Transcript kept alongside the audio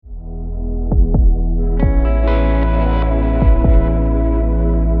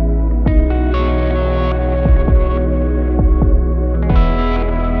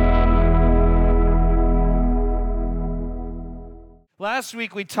Last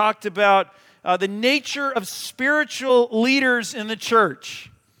week we talked about the nature of spiritual leaders in the church.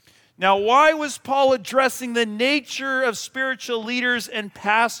 Now, why was Paul addressing the nature of spiritual leaders and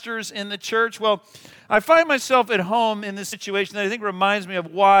pastors in the church? Well, I find myself at home in this situation that I think reminds me of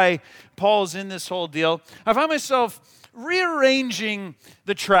why Paul's in this whole deal. I find myself rearranging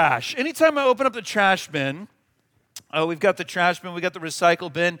the trash. Anytime I open up the trash bin, we've got the trash bin, we've got the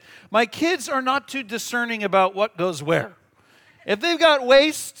recycle bin. My kids are not too discerning about what goes where. If they've got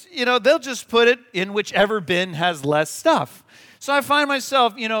waste, they'll just put it in whichever bin has less stuff. So I find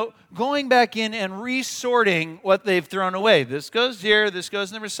myself, going back in and resorting what they've thrown away. This goes here, this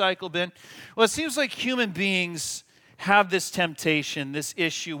goes in the recycle bin. Well, it seems like human beings have this temptation, this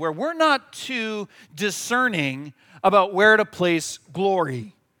issue, where we're not too discerning about where to place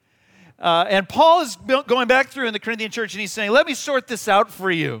glory. And Paul is going back through in the Corinthian church, and he's saying, let me sort this out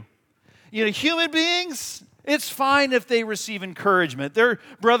for you. Human beings, it's fine if they receive encouragement. They're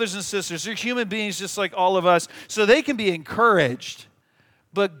brothers and sisters. They're human beings just like all of us, so they can be encouraged.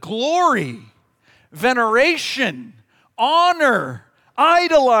 But glory, veneration, honor,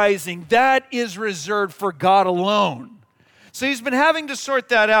 idolizing, that is reserved for God alone. So he's been having to sort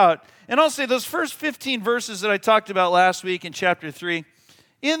that out. And I'll say those first 15 verses that I talked about last week in chapter 3,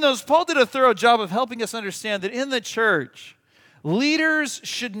 in those, Paul did a thorough job of helping us understand that in the church, leaders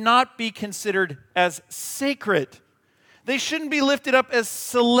should not be considered as sacred. They shouldn't be lifted up as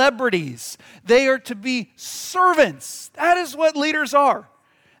celebrities. They are to be servants. That is what leaders are.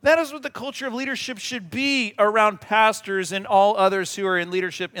 That is what the culture of leadership should be around pastors and all others who are in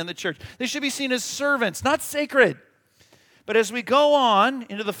leadership in the church. They should be seen as servants, not sacred. But as we go on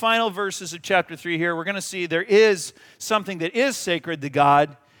into the final verses of chapter 3 here, we're going to see there is something that is sacred to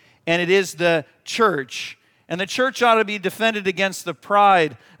God, and it is the church. And the church ought to be defended against the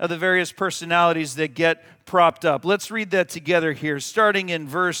pride of the various personalities that get propped up. Let's read that together here, starting in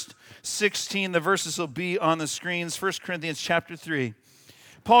verse 16. The verses will be on the screens, 1 Corinthians chapter 3.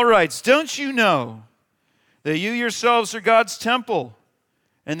 Paul writes, "Don't you know that you yourselves are God's temple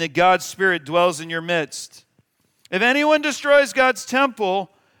and that God's Spirit dwells in your midst? If anyone destroys God's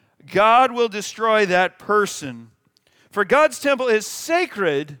temple, God will destroy that person. For God's temple is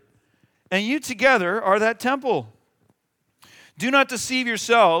sacred, and you together are that temple. Do not deceive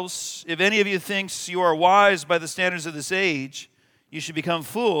yourselves. If any of you thinks you are wise by the standards of this age, you should become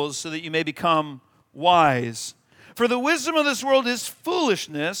fools so that you may become wise. For the wisdom of this world is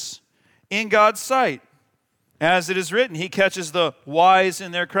foolishness in God's sight. As it is written, he catches the wise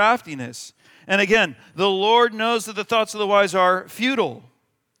in their craftiness. And again, the Lord knows that the thoughts of the wise are futile.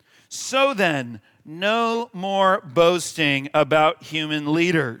 So then, no more boasting about human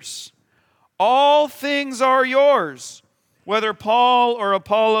leaders. All things are yours, whether Paul or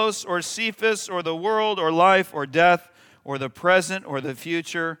Apollos or Cephas or the world or life or death or the present or the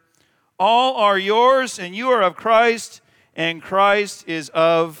future. All are yours, and you are of Christ, and Christ is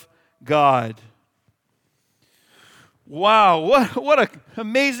of God." Wow, what an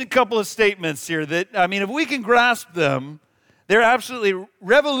amazing couple of statements here that, if we can grasp them, they're absolutely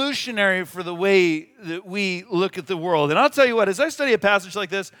revolutionary for the way that we look at the world. And I'll tell you what, as I study a passage like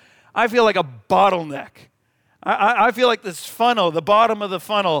this, I feel like a bottleneck. I feel like this funnel, the bottom of the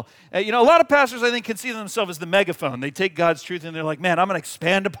funnel. A lot of pastors, I think, conceive themselves as the megaphone. They take God's truth and they're like, man, I'm going to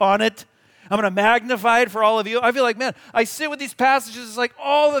expand upon it. I'm going to magnify it for all of you. I feel like, man, I sit with these passages. It's like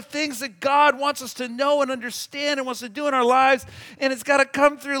all the things that God wants us to know and understand and wants to do in our lives, and it's got to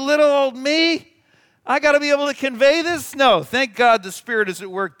come through little old me. I got to be able to convey this? No, thank God the Spirit is at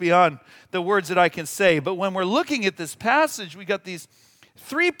work beyond the words that I can say. But when we're looking at this passage, we got these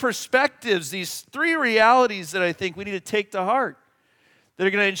three perspectives, these three realities that I think we need to take to heart that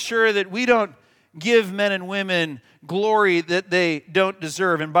are going to ensure that we don't give men and women glory that they don't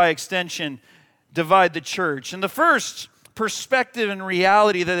deserve, and by extension, divide the church. And the first perspective and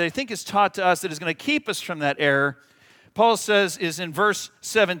reality that I think is taught to us that is going to keep us from that error, Paul says, is in verse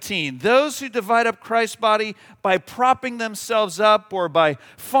 17. Those who divide up Christ's body by propping themselves up or by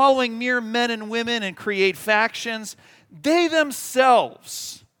following mere men and women and create factions, they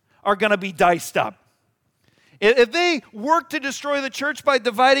themselves are going to be diced up. If they work to destroy the church by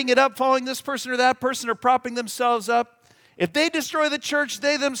dividing it up, following this person or that person, or propping themselves up, if they destroy the church,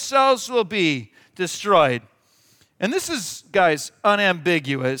 they themselves will be destroyed. And this is, guys,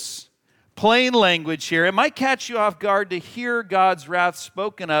 unambiguous, plain language here. It might catch you off guard to hear God's wrath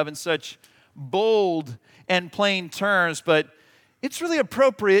spoken of in such bold and plain terms, but it's really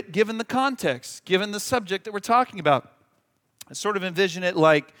appropriate given the context, given the subject that we're talking about. I sort of envision it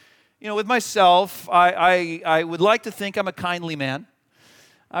like, with myself, I would like to think I'm a kindly man.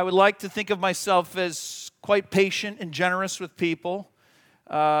 I would like to think of myself as quite patient and generous with people.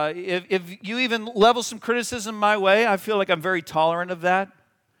 If you even level some criticism my way, I feel like I'm very tolerant of that.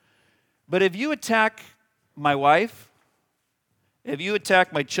 But if you attack my wife, if you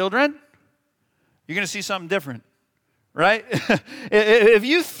attack my children, you're going to see something different, right? If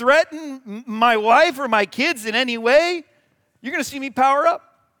you threaten my wife or my kids in any way, you're going to see me power up.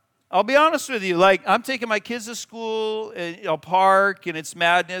 I'll be honest with you. Like, I'm taking my kids to school, I'll park, and it's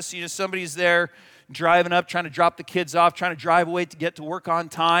madness. Somebody's there driving up, trying to drop the kids off, trying to drive away to get to work on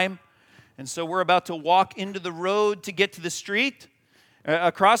time. And so we're about to walk into the road to get to the street,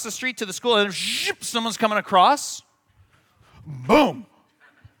 across the street to the school, and someone's coming across. Boom.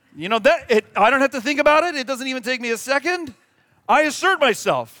 I don't have to think about it. It doesn't even take me a second. I assert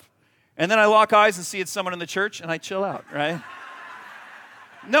myself. And then I lock eyes and see it's someone in the church, and I chill out, right?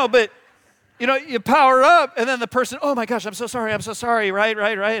 No, but, you power up, and then the person, oh my gosh, I'm so sorry, right?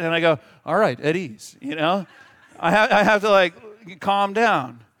 And I go, all right, at ease, I have to, calm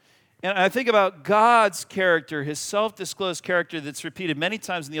down. And I think about God's character, his self-disclosed character that's repeated many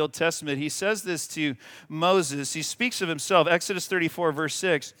times in the Old Testament. He says this to Moses. He speaks of himself, Exodus 34, verse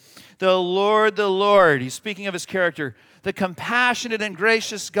 6. The Lord, he's speaking of his character, the compassionate and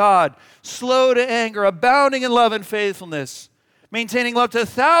gracious God, slow to anger, abounding in love and faithfulness, maintaining love to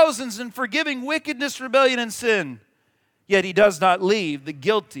thousands and forgiving wickedness, rebellion, and sin. Yet he does not leave the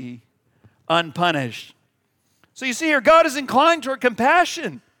guilty unpunished. So you see here, God is inclined toward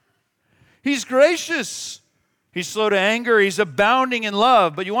compassion. He's gracious. He's slow to anger. He's abounding in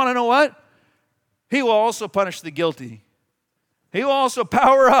love. But you want to know what? He will also punish the guilty. He will also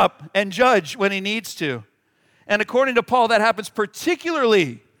power up and judge when he needs to. And according to Paul, that happens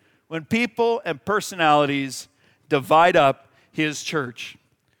particularly when people and personalities divide up his church.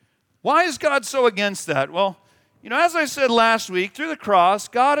 Why is God so against that? Well, as I said last week, through the cross,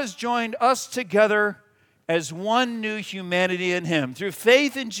 God has joined us together as one new humanity in him. Through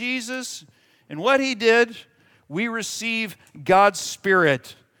faith in Jesus and what he did, we receive God's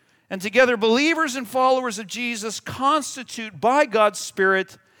Spirit. And together, believers and followers of Jesus constitute by God's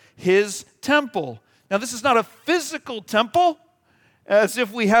Spirit his temple. Now, this is not a physical temple, as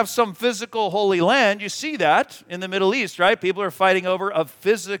if we have some physical holy land. You see that in the Middle East, right? People are fighting over a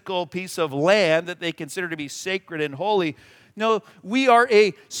physical piece of land that they consider to be sacred and holy. No, we are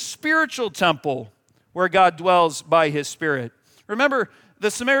a spiritual temple where God dwells by his Spirit. Remember, the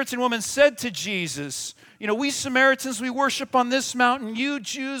Samaritan woman said to Jesus, we Samaritans, we worship on this mountain. You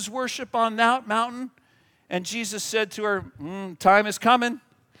Jews worship on that mountain. And Jesus said to her, time is coming.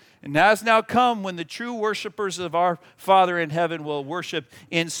 And has now come when the true worshipers of our Father in heaven will worship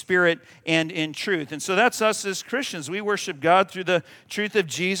in spirit and in truth. And so that's us as Christians. We worship God through the truth of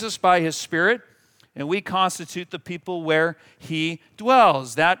Jesus by his Spirit, and we constitute the people where he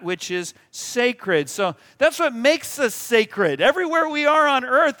dwells, that which is sacred. So that's what makes us sacred. Everywhere we are on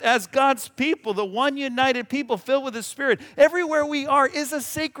earth as God's people, the one united people filled with his Spirit, everywhere we are is a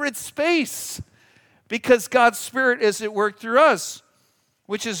sacred space because God's Spirit is at work through us.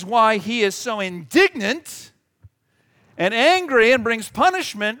 Which is why he is so indignant and angry and brings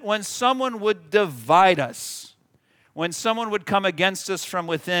punishment when someone would divide us, when someone would come against us from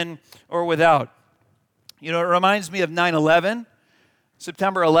within or without. It reminds me of 9/11,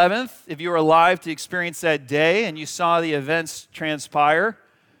 September 11th. If you were alive to experience that day and you saw the events transpire,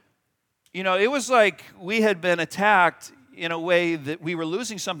 it was like we had been attacked in a way that we were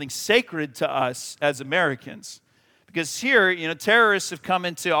losing something sacred to us as Americans. Because here, terrorists have come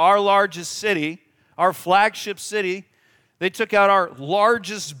into our largest city, our flagship city. They took out our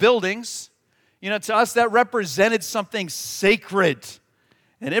largest buildings. To us, that represented something sacred.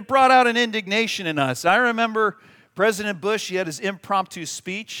 And it brought out an indignation in us. I remember President Bush, he had his impromptu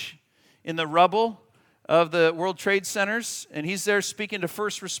speech in the rubble of the World Trade Centers. And he's there speaking to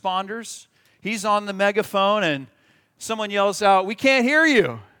first responders. He's on the megaphone, and someone yells out, "We can't hear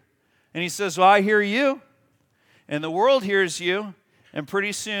you." And he says, "Well, I hear you. And the world hears you, and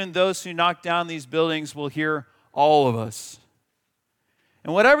pretty soon those who knock down these buildings will hear all of us."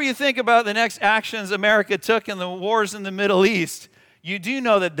 And whatever you think about the next actions America took in the wars in the Middle East, you do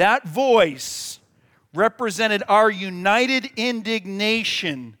know that that voice represented our united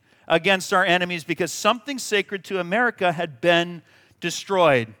indignation against our enemies because something sacred to America had been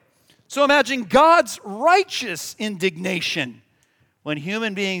destroyed. So imagine God's righteous indignation when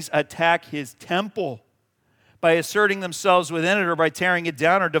human beings attack his temple by asserting themselves within it or by tearing it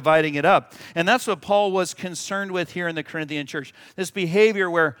down or dividing it up. And that's what Paul was concerned with here in the Corinthian church. This behavior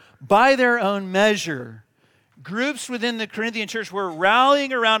where, by their own measure, groups within the Corinthian church were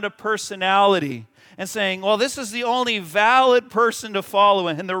rallying around a personality and saying, well, this is the only valid person to follow,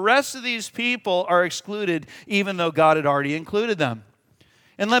 and the rest of these people are excluded even though God had already included them.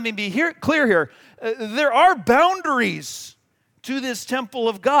 And let me be clear here. There are boundaries to this temple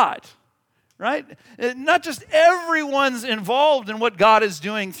of God, right? Not just everyone's involved in what God is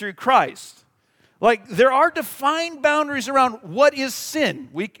doing through Christ. Like, there are defined boundaries around what is sin.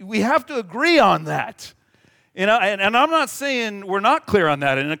 We have to agree on that. And I'm not saying we're not clear on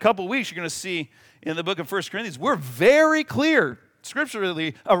that. In a couple of weeks, you're going to see in the book of 1 Corinthians, we're very clear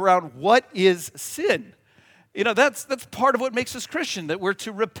scripturally around what is sin. That's part of what makes us Christian, that we're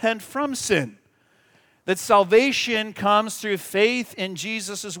to repent from sin. That salvation comes through faith in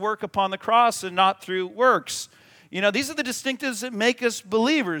Jesus' work upon the cross and not through works. These are the distinctives that make us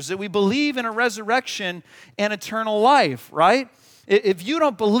believers, that we believe in a resurrection and eternal life, right? If you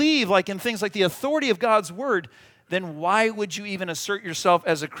don't believe in things like the authority of God's word, then why would you even assert yourself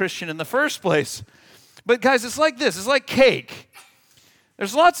as a Christian in the first place? But guys, it's like this. It's like cake.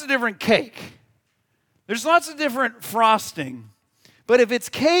 There's lots of different cake. There's lots of different frosting. But if it's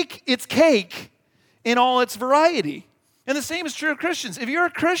cake in all its variety. And the same is true of Christians. If you're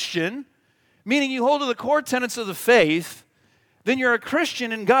a Christian, meaning you hold to the core tenets of the faith, then you're a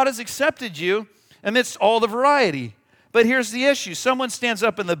Christian and God has accepted you amidst all the variety. But here's the issue. Someone stands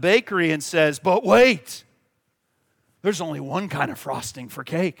up in the bakery and says, but wait, there's only one kind of frosting for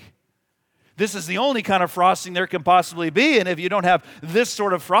cake. This is the only kind of frosting there can possibly be, and if you don't have this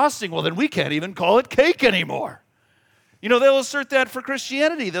sort of frosting, well, then we can't even call it cake anymore. They'll assert that for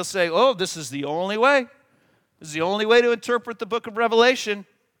Christianity. They'll say, oh, this is the only way. This is the only way to interpret the book of Revelation.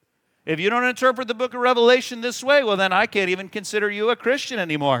 If you don't interpret the book of Revelation this way, well, then I can't even consider you a Christian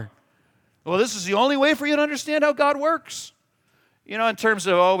anymore. Well, this is the only way for you to understand how God works. In terms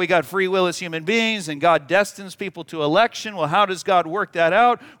of, we got free will as human beings and God destines people to election. Well, how does God work that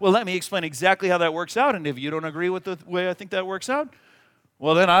out? Well, let me explain exactly how that works out. And if you don't agree with the way I think that works out,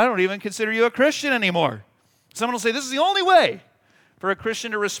 well, then I don't even consider you a Christian anymore. Someone will say, this is the only way for a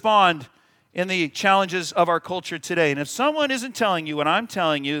Christian to respond in the challenges of our culture today. And if someone isn't telling you what I'm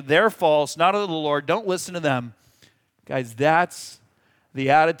telling you, they're false, not of the Lord, don't listen to them. Guys, that's the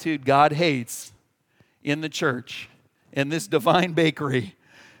attitude God hates in the church, in this divine bakery,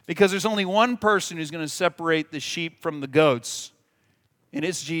 because there's only one person who's going to separate the sheep from the goats, and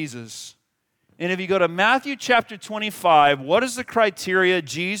it's Jesus. And if you go to Matthew chapter 25, what is the criteria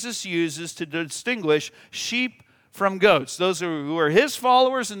Jesus uses to distinguish sheep from goats? Those who are his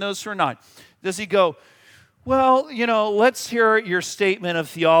followers and those who are not. Does he go, well, let's hear your statement of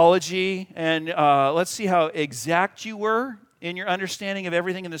theology, and let's see how exact you were in your understanding of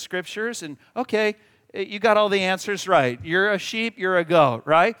everything in the scriptures, and okay, you got all the answers right. You're a sheep, you're a goat,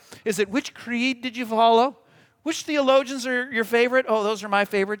 right? Is it which creed did you follow? Which theologians are your favorite? Oh, those are my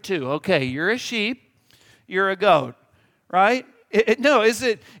favorite too. Okay, you're a sheep, you're a goat, right? No, is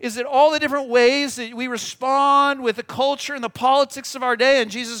it all the different ways that we respond with the culture and the politics of our day?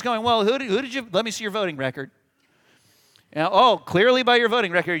 And Jesus is going, well, who did you, let me see your voting record. Clearly by your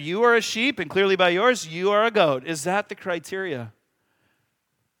voting record, you are a sheep, and clearly by yours, you are a goat. Is that the criteria?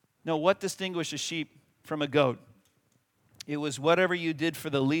 No, what distinguished a sheep from a goat? It was whatever you did for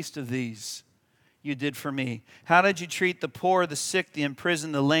the least of these, you did for me. How did you treat the poor, the sick, the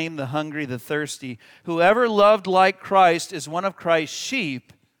imprisoned, the lame, the hungry, the thirsty? Whoever loved like Christ is one of Christ's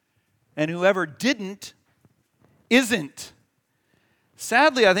sheep, and whoever didn't, isn't.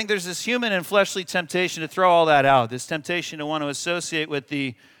 Sadly, I think there's this human and fleshly temptation to throw all that out, this temptation to want to associate with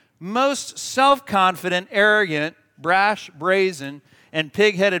the most self-confident, arrogant, brash, brazen, and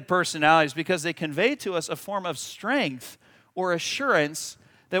pig-headed personalities because they convey to us a form of strength or assurance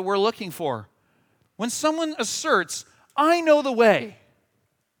that we're looking for. When someone asserts, I know the way,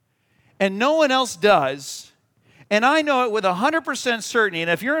 and no one else does, and I know it with 100% certainty, and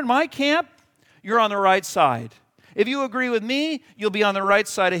if you're in my camp, you're on the right side. If you agree with me, you'll be on the right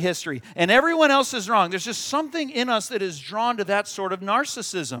side of history. And everyone else is wrong. There's just something in us that is drawn to that sort of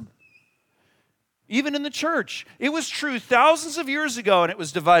narcissism. Even in the church. It was true thousands of years ago, and it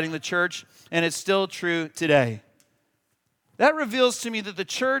was dividing the church, and it's still true today. That reveals to me that the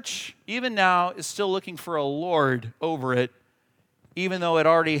church, even now, is still looking for a Lord over it, even though it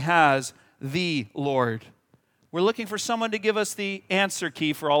already has the Lord. We're looking for someone to give us the answer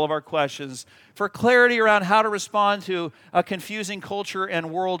key for all of our questions, for clarity around how to respond to a confusing culture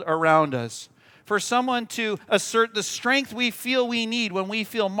and world around us, for someone to assert the strength we feel we need when we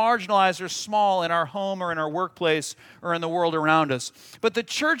feel marginalized or small in our home or in our workplace or in the world around us. But the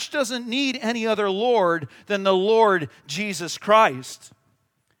church doesn't need any other Lord than the Lord Jesus Christ.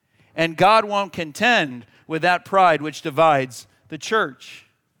 And God won't contend with that pride which divides the church.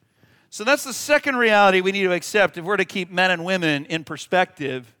 So that's the second reality we need to accept if we're to keep men and women in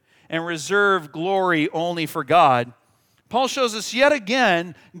perspective and reserve glory only for God. Paul shows us yet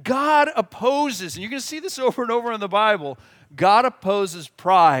again, God opposes, and you're going to see this over and over in the Bible, God opposes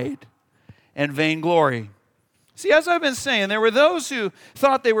pride and vainglory. See, as I've been saying, there were those who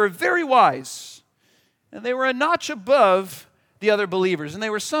thought they were very wise, and they were a notch above the other believers, and they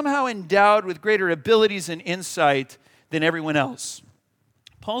were somehow endowed with greater abilities and insight than everyone else.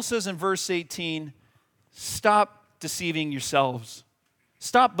 Paul says in verse 18, stop deceiving yourselves.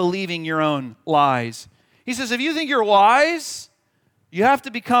 Stop believing your own lies. He says, if you think you're wise, you have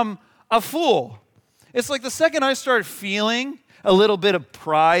to become a fool. It's like the second I start feeling a little bit of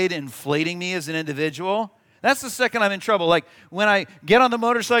pride inflating me as an individual, that's the second I'm in trouble. Like when I get on the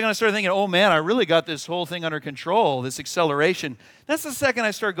motorcycle and I start thinking, oh man, I really got this whole thing under control, this acceleration. That's the second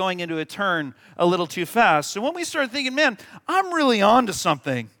I start going into a turn a little too fast. So when we start thinking, man, I'm really on to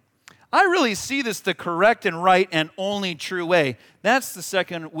something. I really see this the correct and right and only true way. That's the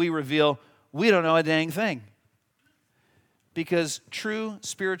second we reveal we don't know a dang thing. Because true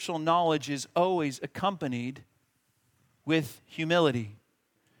spiritual knowledge is always accompanied with humility.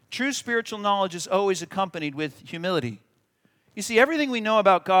 True spiritual knowledge is always accompanied with humility. You see, everything we know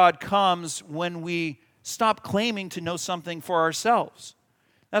about God comes when we stop claiming to know something for ourselves.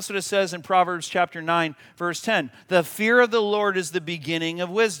 That's what it says in Proverbs chapter 9, verse 10. The fear of the Lord is the beginning of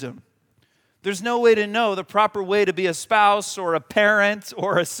wisdom. There's no way to know the proper way to be a spouse or a parent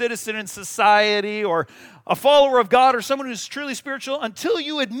or a citizen in society or a follower of God or someone who's truly spiritual until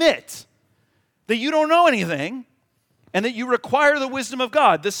you admit that you don't know anything and that you require the wisdom of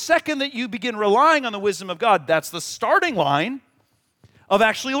God. The second that you begin relying on the wisdom of God, that's the starting line of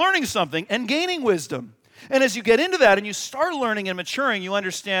actually learning something and gaining wisdom. And as you get into that and you start learning and maturing, you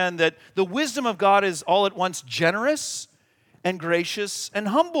understand that the wisdom of God is all at once generous and gracious and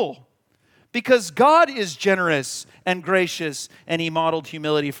humble. Because God is generous and gracious, and He modeled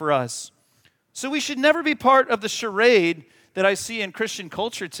humility for us. So we should never be part of the charade that I see in Christian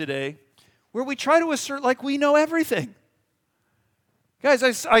culture today, where we try to assert like we know everything.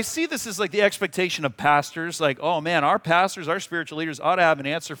 Guys, I see this as like the expectation of pastors, like, oh man, our pastors, our spiritual leaders ought to have an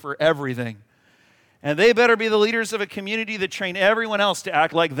answer for everything. And they better be the leaders of a community that train everyone else to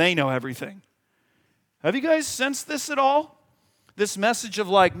act like they know everything. Have you guys sensed this at all? This message of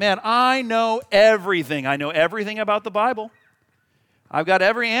like, man, I know everything. I know everything about the Bible. I've got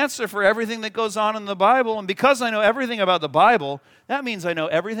every answer for everything that goes on in the Bible. And because I know everything about the Bible, that means I know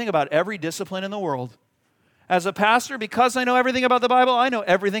everything about every discipline in the world. As a pastor, because I know everything about the Bible, I know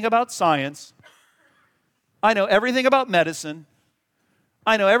everything about science. I know everything about medicine.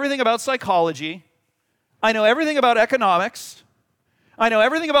 I know everything about psychology. I know everything about economics. I know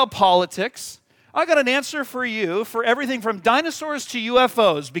everything about politics. I got an answer for you for everything from dinosaurs to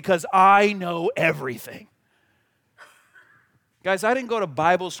UFOs because I know everything. Guys, I didn't go to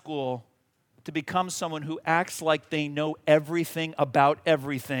Bible school to become someone who acts like they know everything about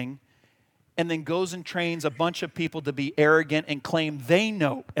everything and then goes and trains a bunch of people to be arrogant and claim they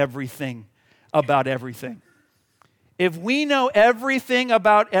know everything about everything. If we know everything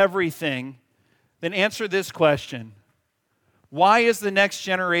about everything, then answer this question. Why is the next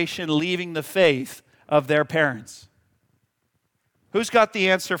generation leaving the faith of their parents? Who's got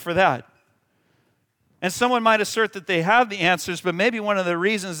the answer for that? And someone might assert that they have the answers, but maybe one of the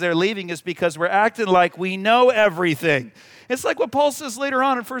reasons they're leaving is because we're acting like we know everything. It's like what Paul says later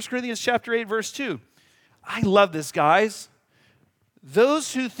on in 1 Corinthians chapter 8, verse 2. I love this, guys.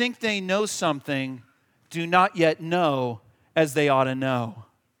 Those who think they know something do not yet know as they ought to know.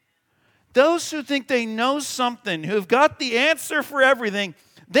 Those who think they know something, who've got the answer for everything,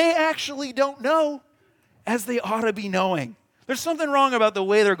 they actually don't know as they ought to be knowing. There's something wrong about the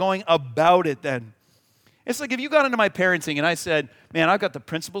way they're going about it then. It's like if you got into my parenting and I said, man, I've got the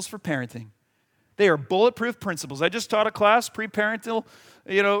principles for parenting. They are bulletproof principles. I just taught a class, pre-parental,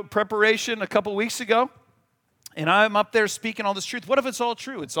 preparation a couple weeks ago, and I'm up there speaking all this truth. What if it's all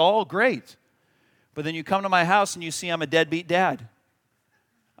true? It's all great. But then you come to my house and you see I'm a deadbeat dad.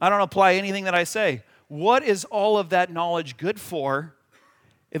 I don't apply anything that I say. What is all of that knowledge good for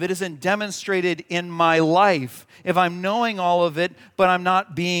if it isn't demonstrated in my life? If I'm knowing all of it, but I'm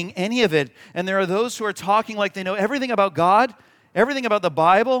not being any of it. And there are those who are talking like they know everything about God, everything about the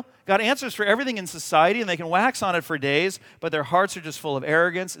Bible, got answers for everything in society, and they can wax on it for days, but their hearts are just full of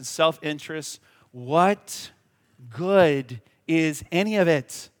arrogance and self-interest. What good is any of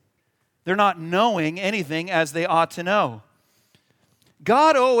it? They're not knowing anything as they ought to know.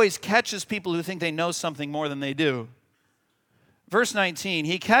 God always catches people who think they know something more than they do. Verse 19,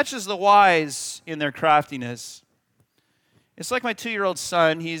 He catches the wise in their craftiness. It's like my 2-year-old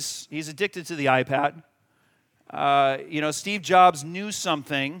son. He's addicted to the iPad. Steve Jobs knew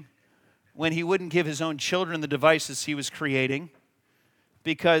something when he wouldn't give his own children the devices he was creating,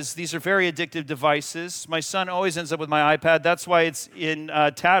 because these are very addictive devices. My son always ends up with my iPad. That's why it's in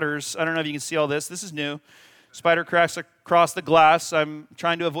tatters. I don't know if you can see all this. This is new. Spider cracks across the glass. I'm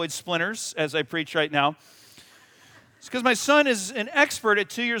trying to avoid splinters as I preach right now. It's because my son is an expert at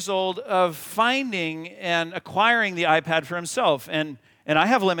 2 years old of finding and acquiring the iPad for himself. And I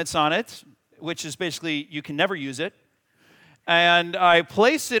have limits on it, which is basically you can never use it. And I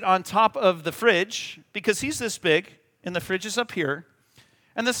place it on top of the fridge because he's this big and the fridge is up here.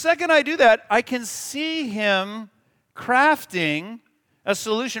 And the second I do that, I can see him crafting a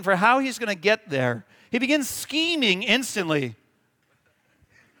solution for how he's going to get there. He begins scheming instantly.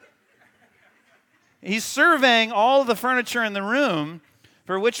 He's surveying all of the furniture in the room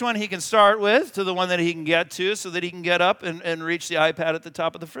for which one he can start with to the one that he can get to so that he can get up and reach the iPad at the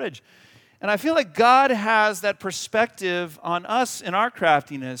top of the fridge. And I feel like God has that perspective on us in our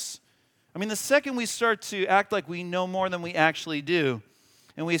craftiness. I mean, the second we start to act like we know more than we actually do,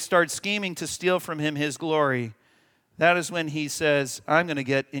 and we start scheming to steal from him his glory, that is when he says, I'm going to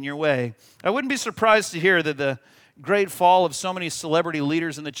get in your way. I wouldn't be surprised to hear that the great fall of so many celebrity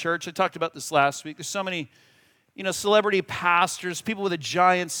leaders in the church, I talked about this last week, there's so many, celebrity pastors, people with a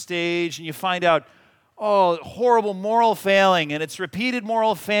giant stage, and you find out, horrible moral failing, and it's repeated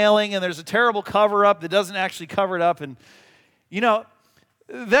moral failing, and there's a terrible cover-up that doesn't actually cover it up, and,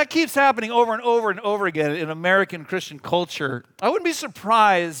 that keeps happening over and over and over again in American Christian culture. I wouldn't be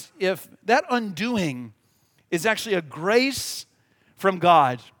surprised if that undoing is actually a grace from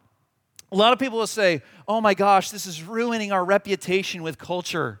God. A lot of people will say, oh my gosh, this is ruining our reputation with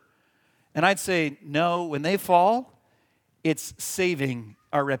culture. And I'd say, no, when they fall, it's saving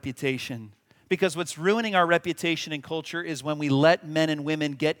our reputation. Because what's ruining our reputation in culture is when we let men and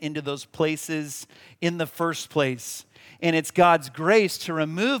women get into those places in the first place. And it's God's grace to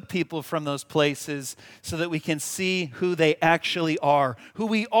remove people from those places so that we can see who they actually are, who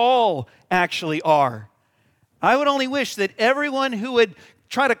we all actually are. I would only wish that everyone who would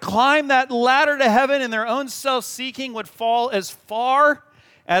try to climb that ladder to heaven in their own self-seeking would fall as far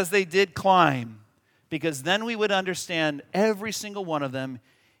as they did climb, because then we would understand every single one of them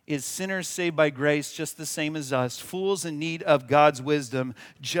is sinners saved by grace just the same as us, fools in need of God's wisdom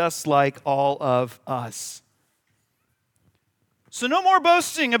just like all of us. So no more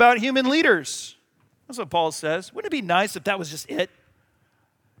boasting about human leaders. That's what Paul says. Wouldn't it be nice if that was just it?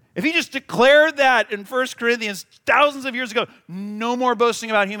 If he just declared that in 1 Corinthians thousands of years ago, no more boasting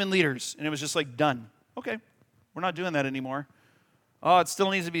about human leaders. And it was just like done. Okay, we're not doing that anymore. Oh, it still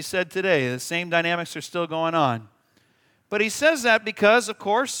needs to be said today. The same dynamics are still going on. But he says that because, of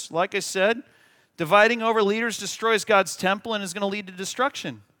course, like I said, dividing over leaders destroys God's temple and is going to lead to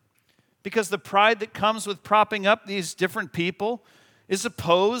destruction. Because the pride that comes with propping up these different people is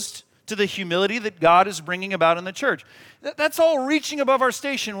opposed to the humility that God is bringing about in the church. That's all reaching above our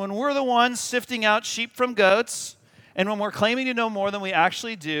station when we're the ones sifting out sheep from goats, and when we're claiming to know more than we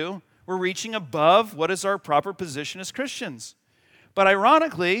actually do, we're reaching above what is our proper position as Christians. But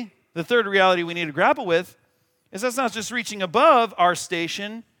ironically, the third reality we need to grapple with is that's not just reaching above our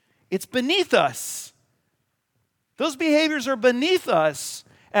station, it's beneath us. Those behaviors are beneath us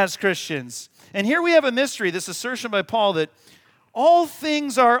as Christians. And here we have a mystery, this assertion by Paul that all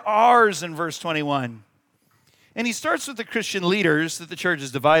things are ours in verse 21. And he starts with the Christian leaders that the church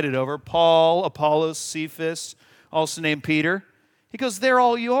is divided over, Paul, Apollos, Cephas, also named Peter. He goes, they're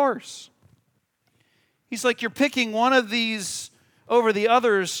all yours. He's like, you're picking one of these over the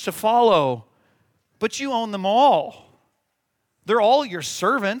others to follow, but you own them all. They're all your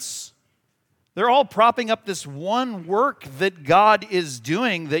servants. They're all propping up this one work that God is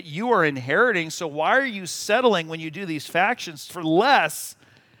doing that you are inheriting. So why are you settling when you do these factions for less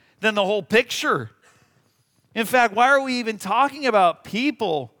than the whole picture? In fact, why are we even talking about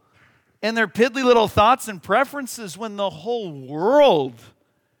people and their piddly little thoughts and preferences when the whole world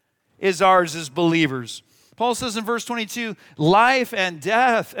is ours as believers? Paul says in verse 22, life and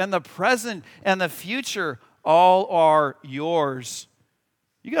death and the present and the future all are yours.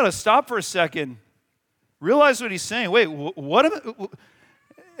 You got to stop for a second. Realize what he's saying. Wait,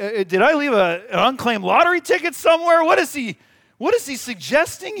 did I leave an unclaimed lottery ticket somewhere? What is he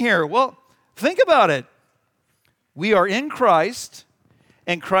suggesting here? Well, think about it. We are in Christ,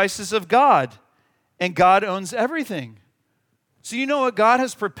 and Christ is of God, and God owns everything. So you know what God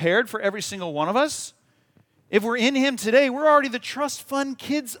has prepared for every single one of us? If we're in Him today, we're already the trust fund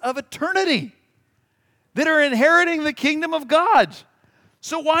kids of eternity that are inheriting the kingdom of God.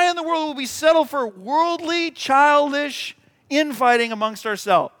 So why in the world will we settle for worldly, childish infighting amongst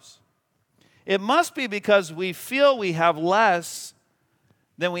ourselves? It must be because we feel we have less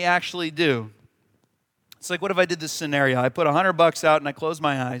than we actually do. It's like, what if I did this scenario? I put $100 out and I closed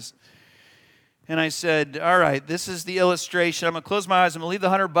my eyes. And I said, all right, this is the illustration. I'm going to close my eyes. I'm going to leave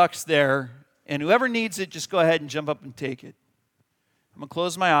the $100 there. And whoever needs it, just go ahead and jump up and take it. I'm going to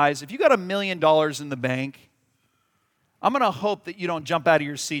close my eyes. If you got $1 million in the bank, I'm going to hope that you don't jump out of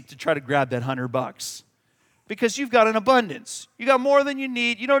your seat to try to grab that $100 because you've got an abundance. You got more than you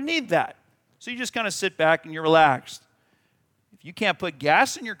need. You don't need that. So you just kind of sit back and you're relaxed. If you can't put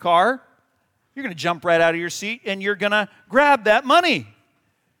gas in your car, you're going to jump right out of your seat and you're going to grab that money.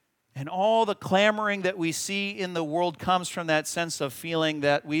 And all the clamoring that we see in the world comes from that sense of feeling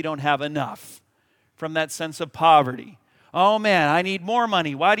that we don't have enough, from that sense of poverty. Oh man, I need more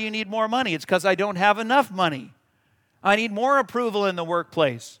money. Why do you need more money? It's because I don't have enough money. I need more approval in the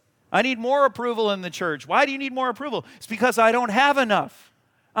workplace. I need more approval in the church. Why do you need more approval? It's because I don't have enough.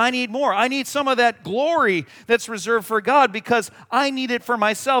 I need more. I need some of that glory that's reserved for God because I need it for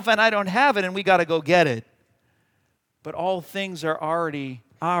myself and I don't have it and we got to go get it. But all things are already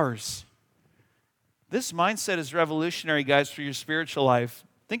ours. This mindset is revolutionary, guys, for your spiritual life.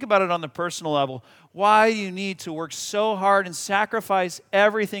 Think about it on the personal level. Why do you need to work so hard and sacrifice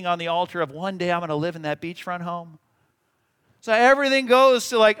everything on the altar of one day I'm going to live in that beachfront home? So everything goes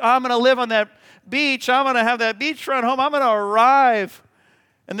to like, I'm going to live on that beach. I'm going to have that beachfront home. I'm going to arrive.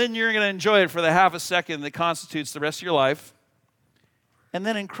 And then you're going to enjoy it for the half a second that constitutes the rest of your life. And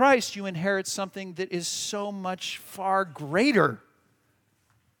then in Christ, you inherit something that is so much far greater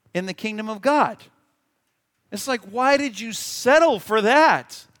in the kingdom of God. It's like, why did you settle for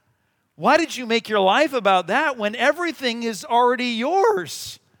that? Why did you make your life about that when everything is already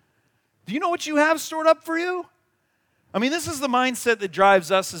yours? Do you know what you have stored up for you? I mean, this is the mindset that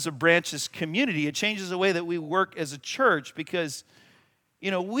drives us as a branches community. It changes the way that we work as a church because,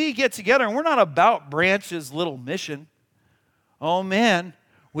 we get together and we're not about Branch's little mission. Oh man,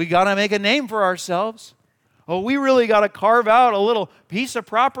 we got to make a name for ourselves. Oh, we really got to carve out a little piece of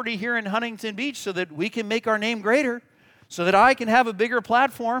property here in Huntington Beach so that we can make our name greater, so that I can have a bigger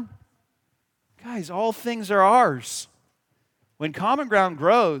platform. Guys, all things are ours. When Common Ground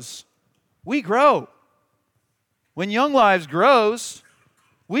grows, we grow. When Young Lives grows,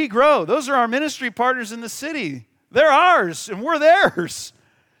 we grow. Those are our ministry partners in the city. They're ours, and we're theirs.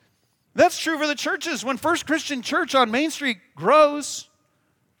 That's true for the churches. When First Christian Church on Main Street grows,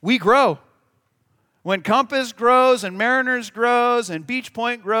 we grow. When Compass grows, and Mariners grows, and Beach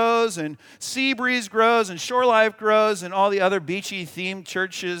Point grows, and Seabreeze grows, and Shore Life grows, and all the other beachy themed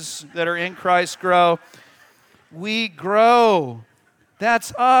churches that are in Christ grow, we grow.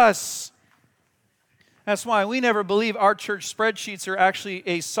 That's us. That's why we never believe our church spreadsheets are actually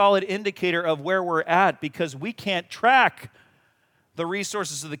a solid indicator of where we're at, because we can't track the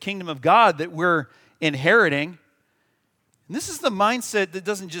resources of the kingdom of God that we're inheriting. And this is the mindset that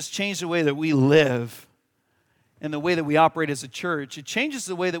doesn't just change the way that we live and the way that we operate as a church. It changes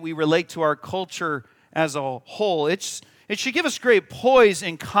the way that we relate to our culture as a whole. It should give us great poise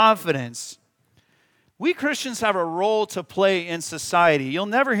and confidence. We Christians have a role to play in society. You'll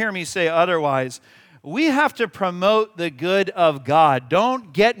never hear me say otherwise. We have to promote the good of God.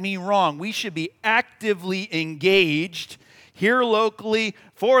 Don't get me wrong. We should be actively engaged here locally,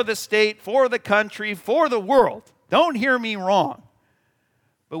 for the state, for the country, for the world. Don't hear me wrong.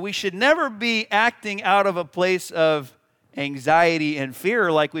 But we should never be acting out of a place of anxiety and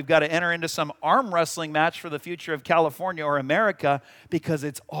fear like we've got to enter into some arm wrestling match for the future of California or America, because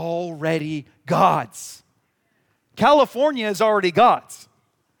it's already God's. California is already God's.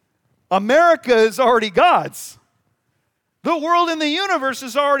 America is already God's. The world and the universe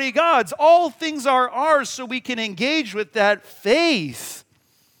is already God's. All things are ours, so we can engage with that faith.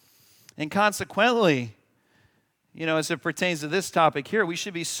 And consequently, as it pertains to this topic here, we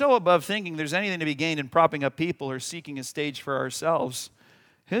should be so above thinking there's anything to be gained in propping up people or seeking a stage for ourselves.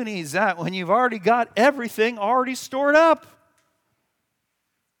 Who needs that when you've already got everything already stored up?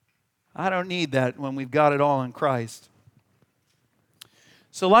 I don't need that when we've got it all in Christ.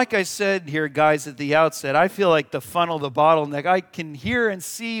 So like I said here, guys, at the outset, I feel like the funnel, the bottleneck. I can hear and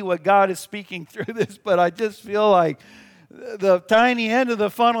see what God is speaking through this, but I just feel like the tiny end of the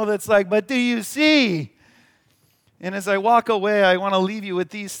funnel that's like, but do you see? And as I walk away, I want to leave you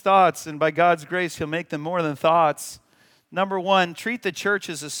with these thoughts, and by God's grace, He'll make them more than thoughts. Number one, treat the church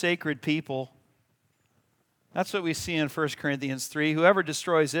as a sacred people. That's what we see in 1 Corinthians 3. Whoever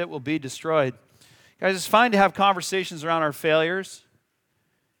destroys it will be destroyed. Guys, it's fine to have conversations around our failures.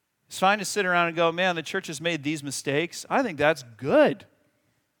 It's fine to sit around and go, man, the church has made these mistakes. I think that's good.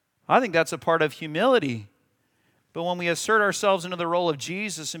 I think that's a part of humility. But when we assert ourselves into the role of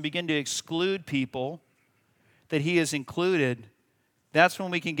Jesus and begin to exclude people that He has included, that's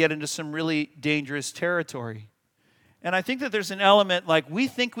when we can get into some really dangerous territory. And I think that there's an element like we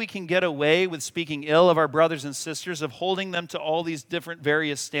think we can get away with speaking ill of our brothers and sisters, of holding them to all these different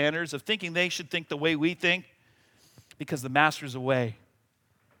various standards, of thinking they should think the way we think because the master's away.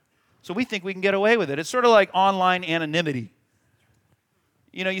 So we think we can get away with it. It's sort of like online anonymity.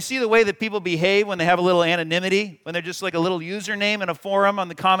 You know, you see the way that people behave when they have a little anonymity, when they're just like a little username in a forum on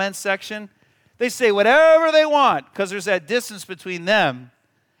the comments section. They say whatever they want because there's that distance between them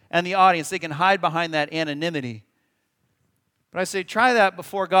and the audience. They can hide behind that anonymity. But I say, try that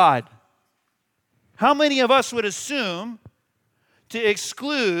before God. How many of us would assume to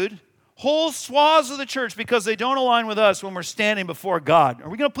exclude whole swaths of the church because they don't align with us when we're standing before God? Are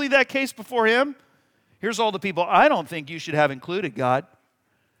we going to plead that case before Him? Here's all the people I don't think you should have included, God.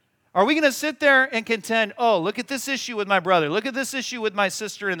 Are we going to sit there and contend, oh, look at this issue with my brother. Look at this issue with my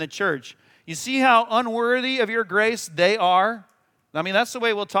sister in the church. You see how unworthy of your grace they are? I mean, that's the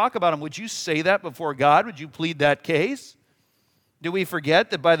way we'll talk about them. Would you say that before God? Would you plead that case? Do we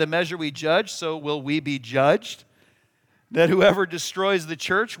forget that by the measure we judge, so will we be judged? That whoever destroys the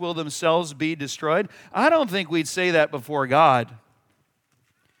church will themselves be destroyed? I don't think we'd say that before God.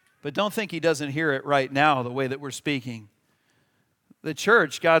 But don't think He doesn't hear it right now, the way that we're speaking. The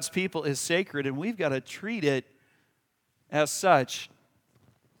church, God's people, is sacred, and we've got to treat it as such.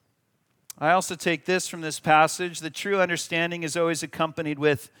 I also take this from this passage: the true understanding is always accompanied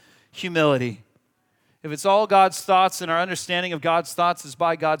with humility. If it's all God's thoughts and our understanding of God's thoughts is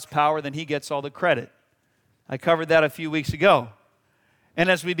by God's power, then He gets all the credit. I covered that a few weeks ago. And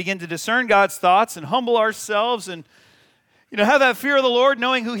as we begin to discern God's thoughts and humble ourselves and have that fear of the Lord,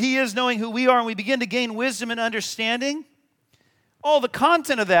 knowing who He is, knowing who we are, and we begin to gain wisdom and understanding, all the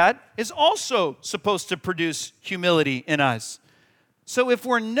content of that is also supposed to produce humility in us. So if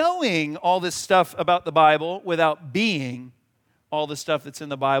we're knowing all this stuff about the Bible without being all the stuff that's in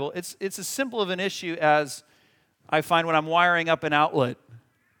the Bible, it's as simple of an issue as I find when I'm wiring up an outlet.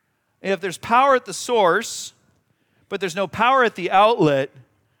 If there's power at the source, but there's no power at the outlet,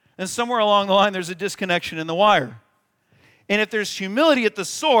 then somewhere along the line there's a disconnection in the wire. And if there's humility at the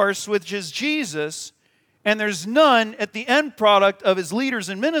source, which is Jesus, and there's none at the end product of His leaders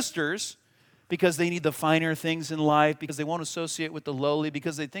and ministers, because they need the finer things in life, because they won't associate with the lowly,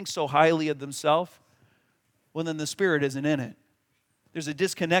 because they think so highly of themselves, well, then the Spirit isn't in it. There's a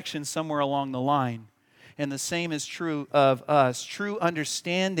disconnection somewhere along the line. And the same is true of us. True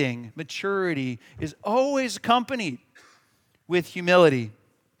understanding, maturity, is always accompanied with humility.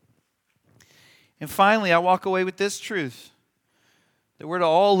 And finally, I walk away with this truth, that we're to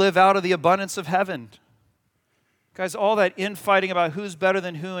all live out of the abundance of heaven. Guys, all that infighting about who's better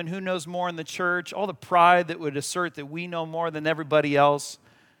than who and who knows more in the church, all the pride that would assert that we know more than everybody else,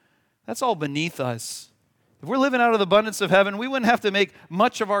 that's all beneath us. If we're living out of the abundance of heaven, we wouldn't have to make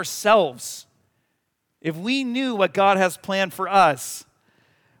much of ourselves. If we knew what God has planned for us,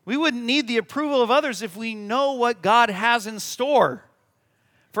 we wouldn't need the approval of others if we know what God has in store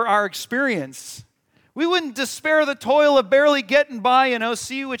for our experience. We wouldn't despair the toil of barely getting by in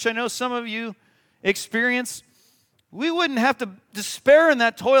OC, which I know some of you experience. We wouldn't have to despair in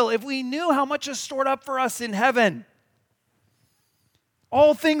that toil if we knew how much is stored up for us in heaven.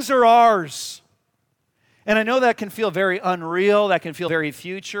 All things are ours. And I know that can feel very unreal, that can feel very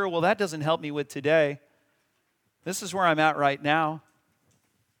future. Well, that doesn't help me with today. This is where I'm at right now.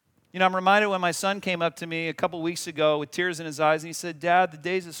 I'm reminded when my son came up to me a couple weeks ago with tears in his eyes, and he said, "Dad, the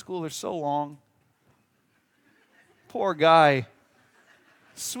days of school are so long." Poor guy.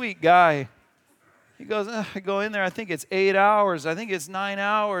 Sweet guy. He goes, I go in there, I think it's 8 hours, I think it's 9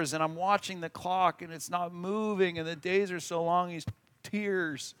 hours, and I'm watching the clock, and it's not moving, and the days are so long, he's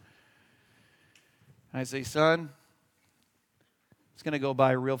tears. I say, "Son, it's going to go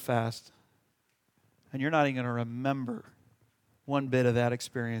by real fast, and you're not even going to remember one bit of that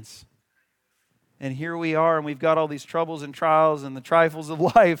experience." And here we are, and we've got all these troubles and trials and the trifles of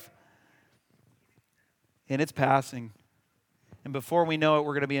life, and it's passing. And before we know it,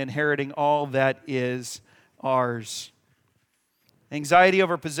 we're going to be inheriting all that is ours. Anxiety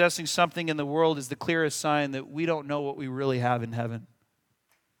over possessing something in the world is the clearest sign that we don't know what we really have in heaven.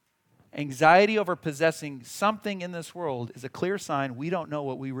 Anxiety over possessing something in this world is a clear sign we don't know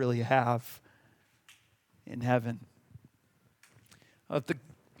what we really have in heaven. If the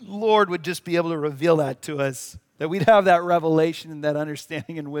Lord would just be able to reveal that to us, that we'd have that revelation and that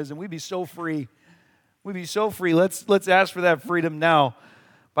understanding and wisdom, we'd be so free. We'd be so free. Let's ask for that freedom now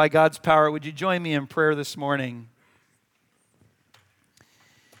by God's power. Would you join me in prayer this morning?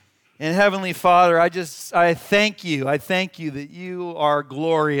 And Heavenly Father, I thank you. I thank you that you are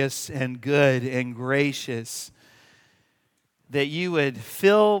glorious and good and gracious. that you would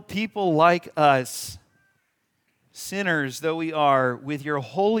fill people like us, sinners though we are, with your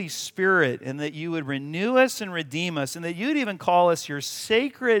Holy Spirit, and that you would renew us and redeem us, and that you'd even call us your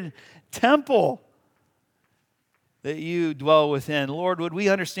sacred temple that you dwell within. Lord, would we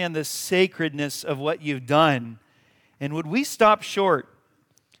understand the sacredness of what you've done, and would we stop short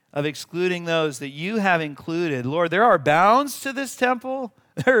of excluding those that you have included? Lord, there are bounds to this temple.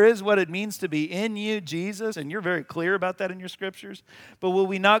 There is what it means to be in you, Jesus, and you're very clear about that in your scriptures. But will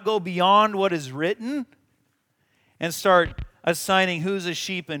we not go beyond what is written and start assigning who's a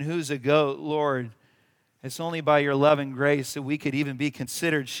sheep and who's a goat? Lord, it's only by your love and grace that we could even be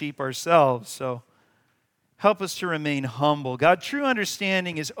considered sheep ourselves. So help us to remain humble. God, true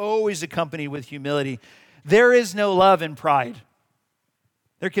understanding is always accompanied with humility. There is no love in pride.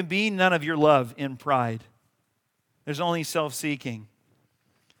 There can be none of your love in pride. There's only self-seeking.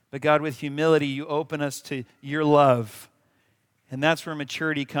 But God, with humility, you open us to your love. And that's where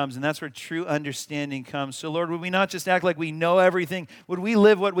maturity comes, and that's where true understanding comes. So Lord, would we not just act like we know everything? Would we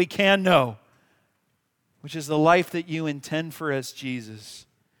live what we can know, which is the life that you intend for us, Jesus,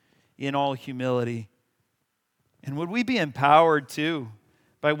 in all humility? And would we be empowered too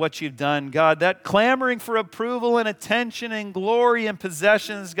by what you've done? God, that clamoring for approval and attention and glory and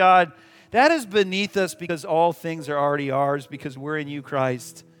possessions, God, that is beneath us because all things are already ours because we're in you,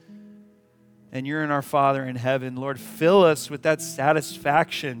 Christ. And you're in our Father in heaven. Lord, fill us with that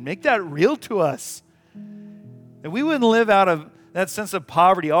satisfaction. Make that real to us. That we wouldn't live out of that sense of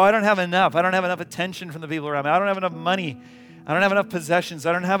poverty. Oh, I don't have enough. I don't have enough attention from the people around me. I don't have enough money. I don't have enough possessions.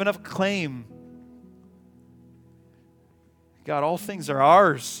 I don't have enough claim. God, all things are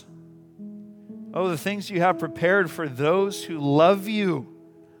ours. Oh, the things you have prepared for those who love you.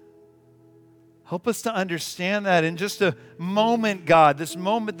 Help us to understand that in just a moment, God, this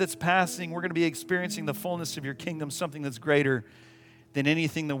moment that's passing, we're going to be experiencing the fullness of your kingdom, something that's greater than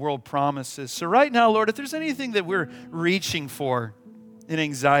anything the world promises. So right now, Lord, if there's anything that we're reaching for in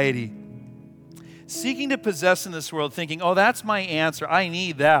anxiety, seeking to possess in this world, thinking, oh, that's my answer, I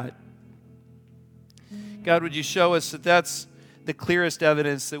need that. God, would you show us that that's the clearest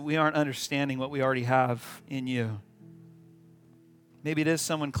evidence that we aren't understanding what we already have in you? Maybe it is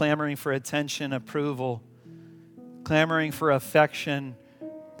someone clamoring for attention, approval, clamoring for affection,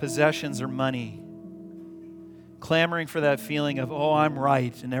 possessions, or money. Clamoring for that feeling of, oh, I'm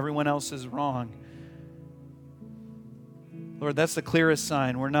right and everyone else is wrong. Lord, that's the clearest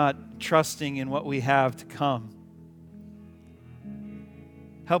sign we're not trusting in what we have to come.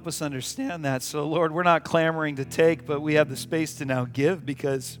 Help us understand that. So, Lord, we're not clamoring to take, but we have the space to now give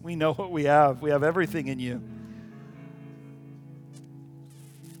because we know what we have. We have everything in you.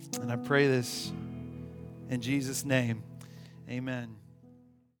 And I pray this in Jesus' name. Amen.